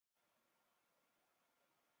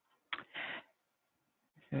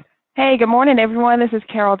Hey, good morning, everyone. This is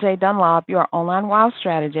Carol J. Dunlop, your online wow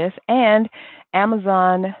strategist and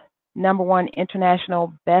Amazon #1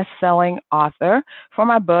 international best-selling author for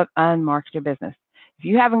my book, Unmarket Your Business. If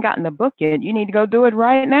you haven't gotten the book yet, you need to go do it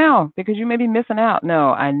right now because you may be missing out.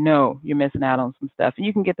 No, I know you're missing out on some stuff. And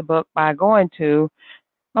you can get the book by going to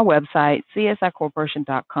my website,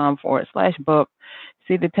 csicorporation.com/book.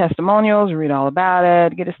 See the testimonials, read all about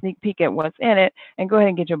it, get a sneak peek at what's in it, and go ahead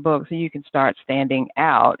and get your book so you can start standing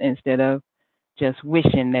out instead of just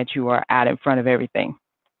wishing that you are out in front of everything.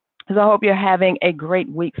 So I hope you're having a great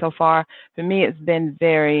week so far. For me, it's been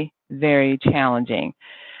very, very challenging.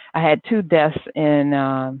 I had 2 deaths in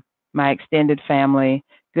my extended family.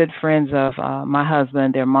 Good friends of my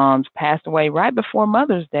husband, their moms passed away right before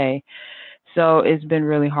Mother's Day. So it's been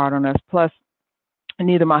really hard on us. Plus,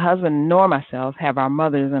 neither my husband nor myself have our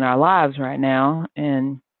mothers in our lives right now,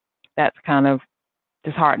 and that's kind of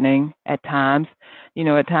disheartening at times. You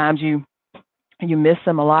know, at times you miss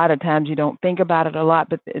them a lot. At times you don't think about it a lot,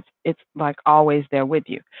 but it's like always there with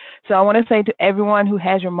you. So I want to say to everyone who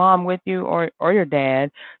has your mom with you or your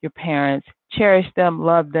dad, your parents, cherish them,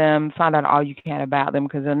 love them, find out all you can about them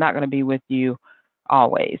because they're not going to be with you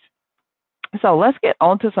always. So let's get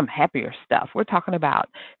on to some happier stuff. We're talking about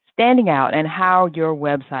standing out and how your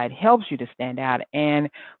website helps you to stand out and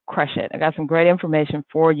crush it. I got some great information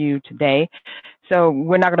for you today. So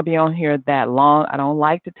we're not going to be on here that long. I don't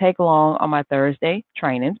like to take long on my Thursday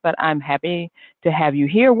trainings, but I'm happy to have you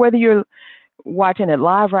here, whether you're watching it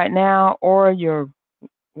live right now or you're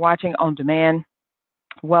watching on demand.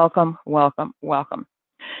 Welcome, welcome, welcome.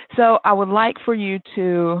 So I would like for you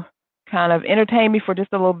to kind of entertain me for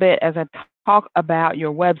just a little bit as I talk about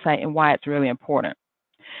your website and why it's really important.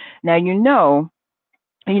 Now, you know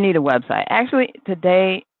you need a website. Actually,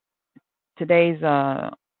 today's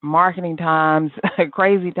marketing times,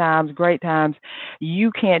 crazy times, great times,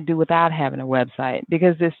 you can't do without having a website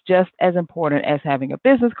because it's just as important as having a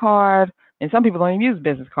business card. And some people don't even use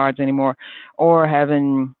business cards anymore, or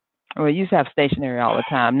having, well, we used to have stationery all the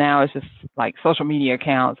time. Now it's just like social media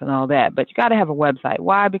accounts and all that. But you got to have a website.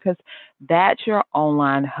 Why? Because that's your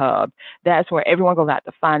online hub. That's where everyone goes out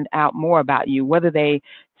to find out more about you, whether they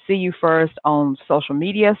see you first on social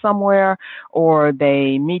media somewhere, or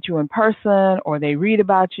they meet you in person, or they read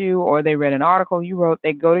about you, or they read an article you wrote.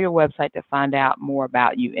 They go to your website to find out more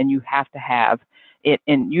about you, and you have to have it,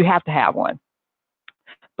 and you have to have one.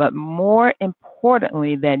 But more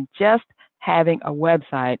importantly than just having a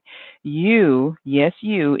website, you, yes,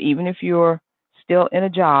 you, even if you're still in a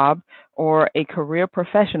job or a career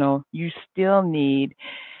professional, you still need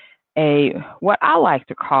what I like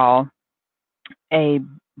to call a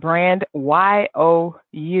brand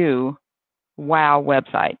YOU wow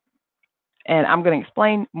website. And I'm going to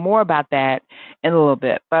explain more about that in a little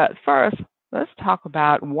bit. But first, let's talk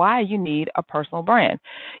about why you need a personal brand.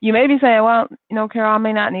 You may be saying, well, Carol, I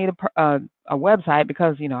may not need a website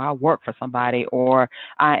because, I work for somebody or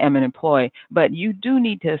I am an employee. But you do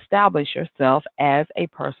need to establish yourself as a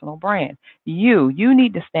personal brand. You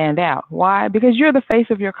need to stand out. Why? Because you're the face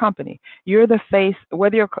of your company. You're the face,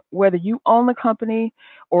 whether you own the company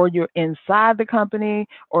or you're inside the company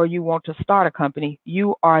or you want to start a company,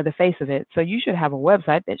 you are the face of it. So you should have a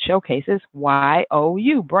website that showcases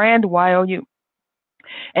YOU, brand YOU.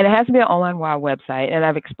 And it has to be an online WOW website. And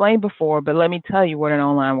I've explained before, but let me tell you what an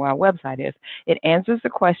online WOW website is. It answers the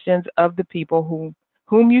questions of the people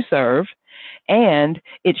whom you serve, and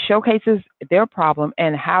it showcases their problem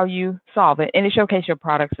and how you solve it, and it showcases your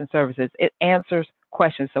products and services. It answers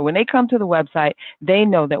questions. So when they come to the website, they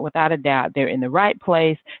know that without a doubt, they're in the right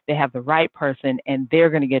place, they have the right person, and they're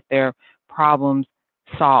going to get their problems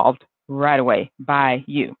solved right away by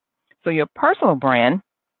you. So your personal brand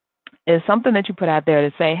is something that you put out there to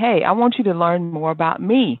say, hey, I want you to learn more about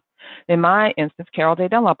me. In my instance, Carol J.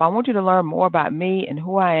 Dunlop, I want you to learn more about me and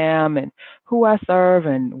who I am and who I serve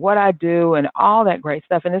and what I do and all that great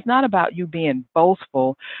stuff. And it's not about you being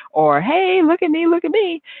boastful or, hey, look at me, look at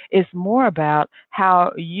me. It's more about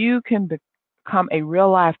how you can become a real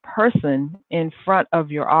life person in front of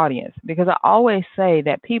your audience. Because I always say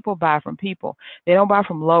that people buy from people. They don't buy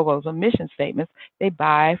from logos or mission statements. They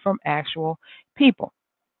buy from actual people.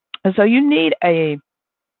 And so you need to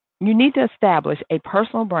establish a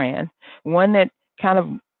personal brand, one that kind of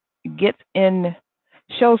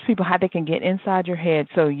shows people how they can get inside your head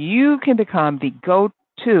so you can become the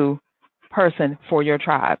go-to person for your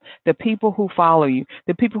tribe, the people who follow you,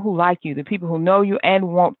 the people who like you, the people who know you and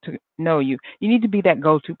want to know you. You need to be that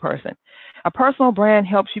go-to person. A personal brand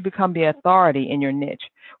helps you become the authority in your niche.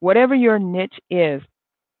 Whatever your niche is,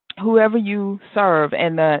 whoever you serve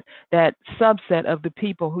and that subset of the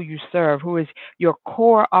people who you serve, who is your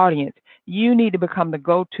core audience, you need to become the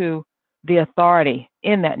go-to, the authority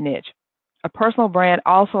in that niche. A personal brand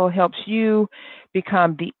also helps you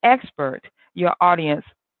become the expert your audience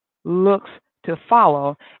looks to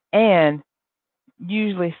follow and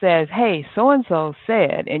usually says, hey, so and so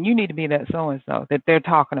said, and you need to be that so and so that they're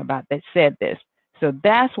talking about that said this. So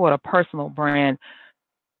that's what a personal brand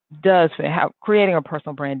does for how creating a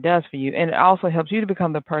personal brand does for you. And it also helps you to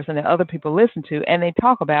become the person that other people listen to and they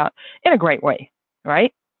talk about in a great way,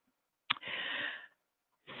 right?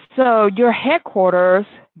 So your headquarters,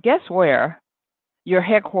 guess where your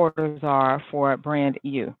headquarters are for Brand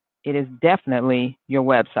You? It is definitely your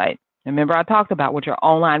website. Remember, I talked about what your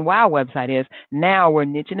online wow website is. Now we're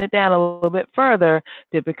niching it down a little bit further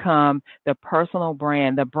to become the personal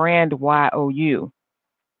brand, the brand YOU.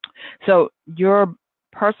 So your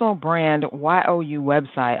personal brand YOU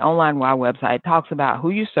website, online wow website, talks about who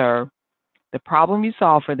you serve, the problem you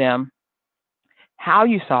solve for them, how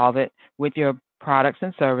you solve it with your products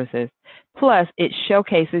and services. Plus, it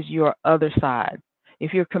showcases your other side.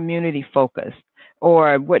 If you're community focused,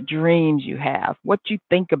 or what dreams you have, what you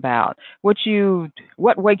think about, what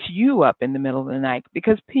wakes you up in the middle of the night,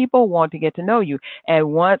 because people want to get to know you. And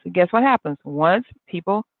guess what happens? Once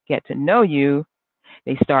people get to know you,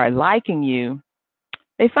 they start liking you,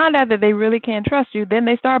 they find out that they really can't trust you, then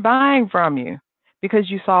they start buying from you because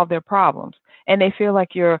you solve their problems. And they feel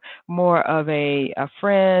like you're more of a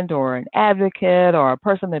friend or an advocate or a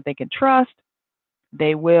person that they can trust.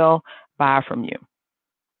 They will buy from you.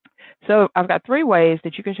 So I've got 3 ways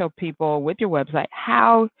that you can show people with your website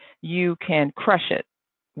how you can crush it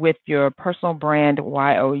with your personal brand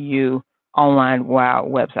YOU online wow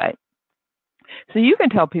website. So you can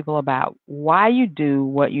tell people about why you do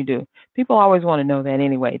what you do. People always want to know that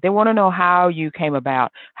anyway. They want to know how you came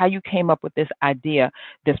about, how you came up with this idea,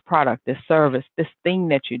 this product, this service, this thing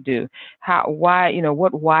that you do. Why,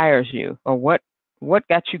 what wires you, or what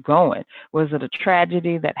got you going? Was it a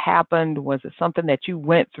tragedy that happened? Was it something that you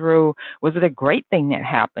went through? Was it a great thing that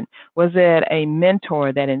happened? Was it a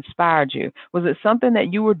mentor that inspired you? Was it something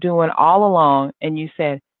that you were doing all along and you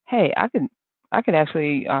said, hey, I could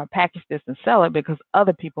actually package this and sell it because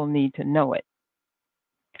other people need to know it.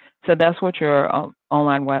 So that's what your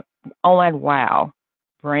online wow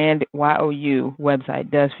brand YOU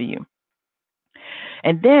website does for you.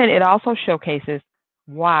 And then it also showcases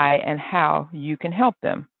why and how you can help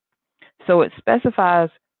them. So it specifies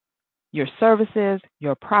your services,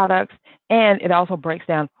 your products, and it also breaks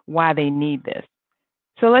down why they need this.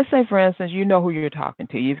 So let's say, for instance, you know who you're talking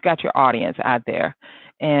to. You've got your audience out there,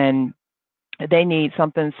 and they need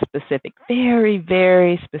something specific, very,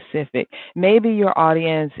 very specific. Maybe your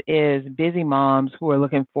audience is busy moms who are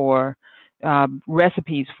looking for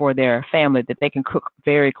recipes for their family that they can cook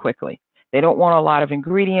very quickly. They don't want a lot of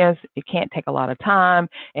ingredients. It can't take a lot of time.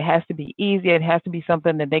 It has to be easy. It has to be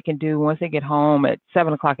something that they can do once they get home at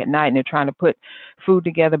 7 o'clock at night and they're trying to put food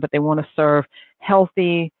together, but they want to serve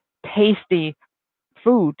healthy, tasty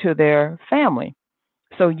food to their family.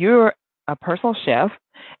 So you're a personal chef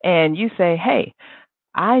and you say, hey,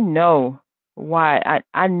 I know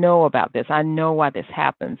I know about this. I know why this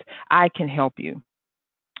happens. I can help you.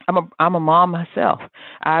 I'm a mom myself.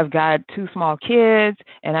 I've got 2 small kids,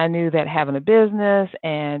 and I knew that having a business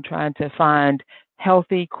and trying to find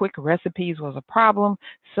healthy, quick recipes was a problem.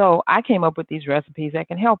 So I came up with these recipes that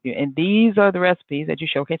can help you. And these are the recipes that you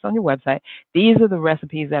showcase on your website. These are the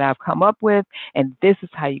recipes that I've come up with, and this is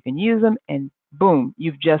how you can use them. And boom,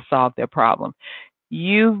 you've just solved their problem.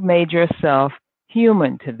 You've made yourself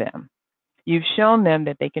human to them. You've shown them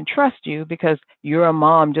that they can trust you because you're a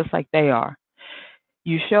mom just like they are.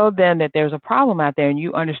 You showed them that there's a problem out there and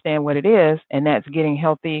you understand what it is, and that's getting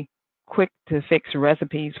healthy, quick to fix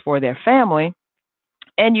recipes for their family.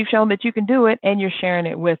 And you've shown that you can do it and you're sharing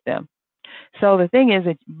it with them. So the thing is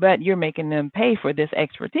but you're making them pay for this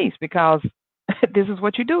expertise because this is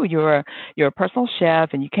what you do. You're a personal chef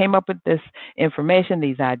and you came up with this information,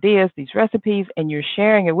 these ideas, these recipes, and you're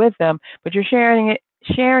sharing it with them, but you're sharing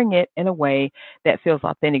it in a way that feels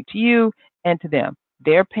authentic to you and to them.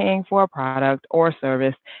 They're paying for a product or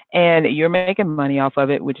service and you're making money off of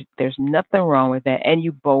it, which there's nothing wrong with that. And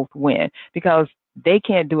you both win because they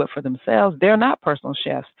can't do it for themselves. They're not personal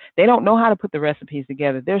chefs. They don't know how to put the recipes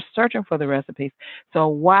together. They're searching for the recipes. So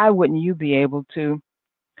why wouldn't you be able to,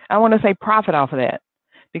 I want to say, profit off of that?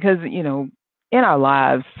 Because, in our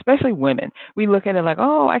lives, especially women, we look at it like,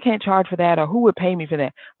 oh, I can't charge for that, or who would pay me for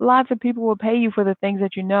that? Lots of people will pay you for the things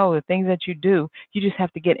that you know, the things that you do. You just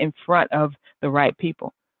have to get in front of the right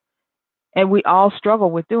people. And we all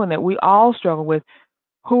struggle with doing that. We all struggle with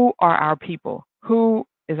Who are our people? Who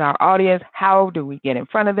is our audience? How do we get in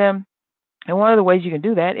front of them? And one of the ways you can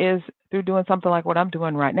do that is through doing something like what I'm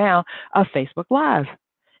doing right now, a Facebook Live.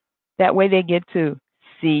 That way they get to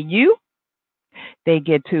see you. They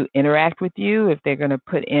get to interact with you if they're going to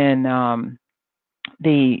put in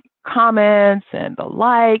the comments and the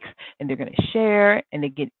likes, and they're going to share, and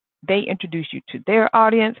they introduce you to their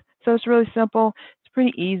audience. So it's really simple. It's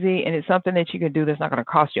pretty easy, and it's something that you can do that's not going to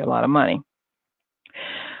cost you a lot of money.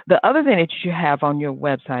 The other thing that you should have on your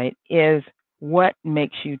website is what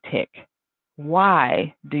makes you tick.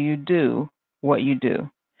 Why do you do what you do?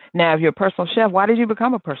 Now, if you're a personal chef, why did you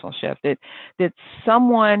become a personal chef? Did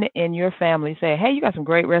someone in your family say, hey, you got some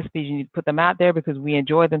great recipes, you need to put them out there because we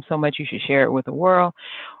enjoy them so much, you should share it with the world?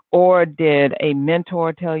 Or did a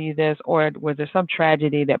mentor tell you this? Or was there some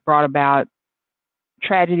tragedy that brought about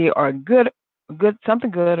tragedy, or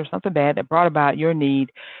something good or something bad that brought about your need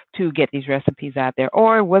to get these recipes out there?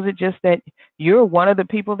 Or was it just that you're one of the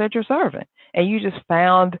people that you're serving and you just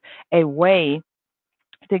found a way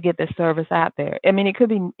to get the service out there? I mean, it could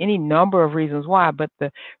be any number of reasons why, but the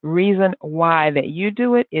reason why that you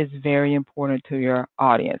do it is very important to your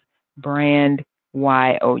audience. Brand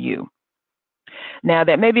YOU. Now,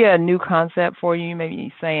 that may be a new concept for you. You may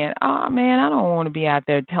be saying, oh man, I don't want to be out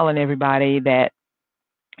there telling everybody that,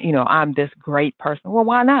 I'm this great person. Well,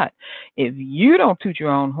 why not? If you don't toot your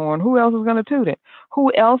own horn, who else is going to toot it?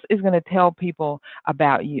 Who else is going to tell people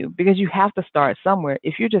about you? Because you have to start somewhere.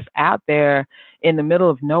 If you're just out there in the middle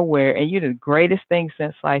of nowhere and you're the greatest thing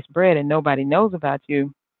since sliced bread and nobody knows about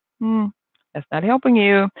you, that's not helping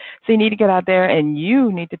you. So you need to get out there and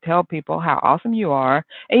you need to tell people how awesome you are.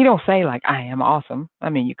 And you don't say like, I am awesome. I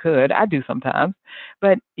mean, you could. I do sometimes.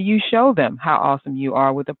 But you show them how awesome you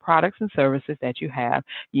are with the products and services that you have.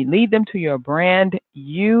 You lead them to your Brand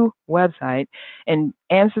You website and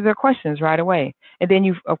answer their questions right away. And then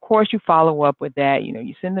you follow up with that.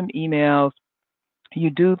 You send them emails. You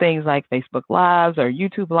do things like Facebook Lives or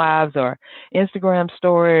YouTube Lives or Instagram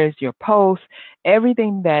stories, your posts,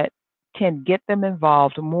 everything that can get them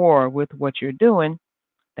involved more with what you're doing.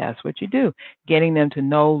 That's what you do, getting them to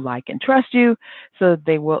know, like, and trust you so that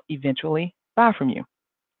they will eventually buy from you.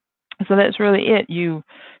 So that's really it. You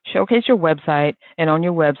showcase your website, and on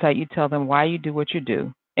your website, you tell them why you do what you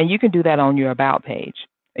do. And you can do that on your About page.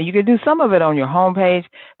 And you can do some of it on your home page,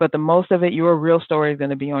 but the most of it, your real story is going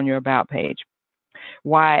to be on your About page.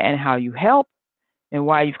 Why and how you help, and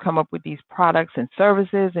why you've come up with these products and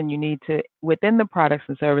services, and you need to, within the products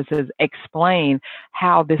and services, explain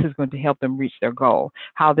how this is going to help them reach their goal,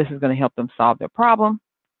 how this is going to help them solve their problem,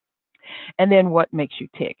 and then what makes you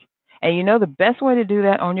tick. And the best way to do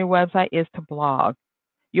that on your website is to blog.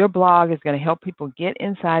 Your blog is going to help people get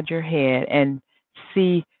inside your head and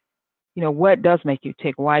see what does make you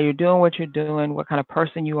tick, why you're doing what you're doing, what kind of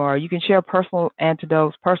person you are. You can share personal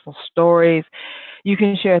anecdotes, personal stories. You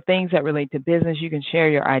can share things that relate to business. You can share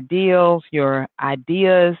your ideals, your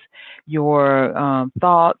ideas, your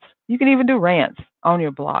thoughts. You can even do rants on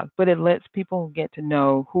your blog, but it lets people get to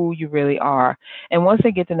know who you really are. And once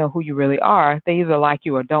they get to know who you really are, they either like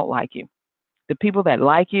you or don't like you. The people that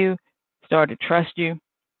like you start to trust you,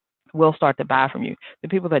 will start to buy from you. The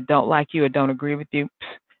people that don't like you or don't agree with you,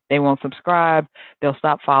 they won't subscribe. They'll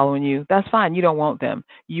stop following you. That's fine. You don't want them.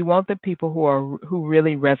 You want the people who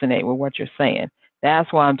really resonate with what you're saying.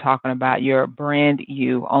 That's why I'm talking about your Brand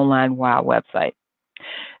You Online Wow website.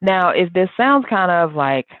 Now, if this sounds kind of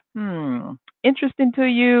like, interesting to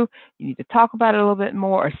you, you need to talk about it a little bit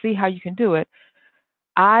more or see how you can do it.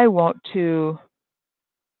 I want to,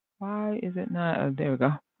 why is it not, oh, there we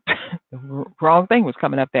go. The wrong thing was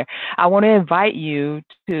coming up there. I want to invite you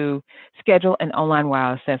to schedule an online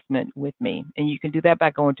wow assessment with me. And you can do that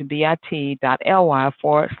by going to bit.ly/online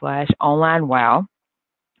wow.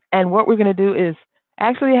 And what we're going to do is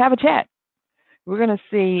actually have a chat. We're going to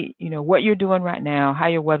see, what you're doing right now, how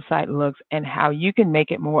your website looks, and how you can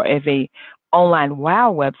make it more of a online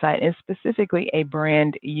wow website, and specifically a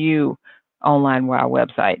Brand You online wow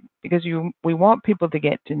website, because we want people to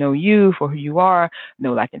get to know you for who you are,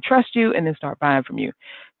 know, like, and trust you, and then start buying from you.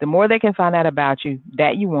 The more they can find out about you,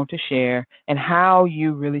 that you want to share, and how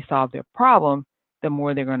you really solve their problem, the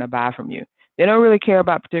more they're going to buy from you. They don't really care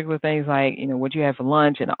about particular things like, what you have for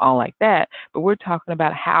lunch and all like that, but we're talking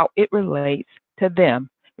about how it relates to them.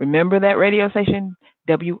 Remember that radio station,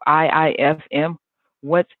 WIIFM,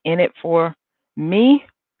 what's in it for me?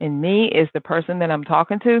 And me is the person that I'm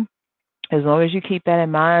talking to. As long as you keep that in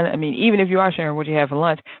mind, I mean, even if you are sharing what you have for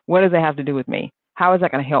lunch, what does it have to do with me? How is that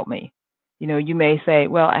going to help me? You may say,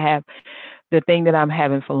 well, I have the thing that I'm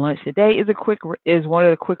having for lunch today is one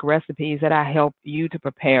of the quick recipes that I help you to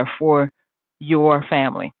prepare for your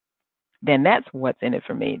family, then that's what's in it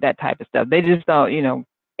for me, that type of stuff. They just don't,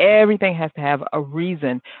 everything has to have a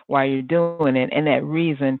reason why you're doing it, and that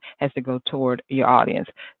reason has to go toward your audience.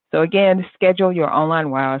 So again, schedule your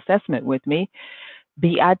online wow assessment with me,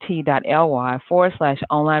 bit.ly/online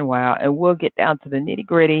wow, and we'll get down to the nitty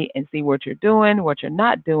gritty and see what you're doing, what you're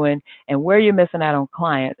not doing, and where you're missing out on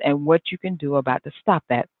clients, and what you can do about to stop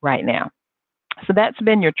that right now. So that's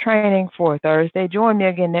been your training for Thursday. Join me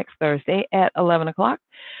again next Thursday at 11 o'clock,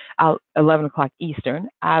 11 o'clock Eastern.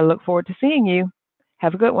 I look forward to seeing you.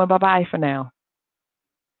 Have a good one. Bye-bye for now.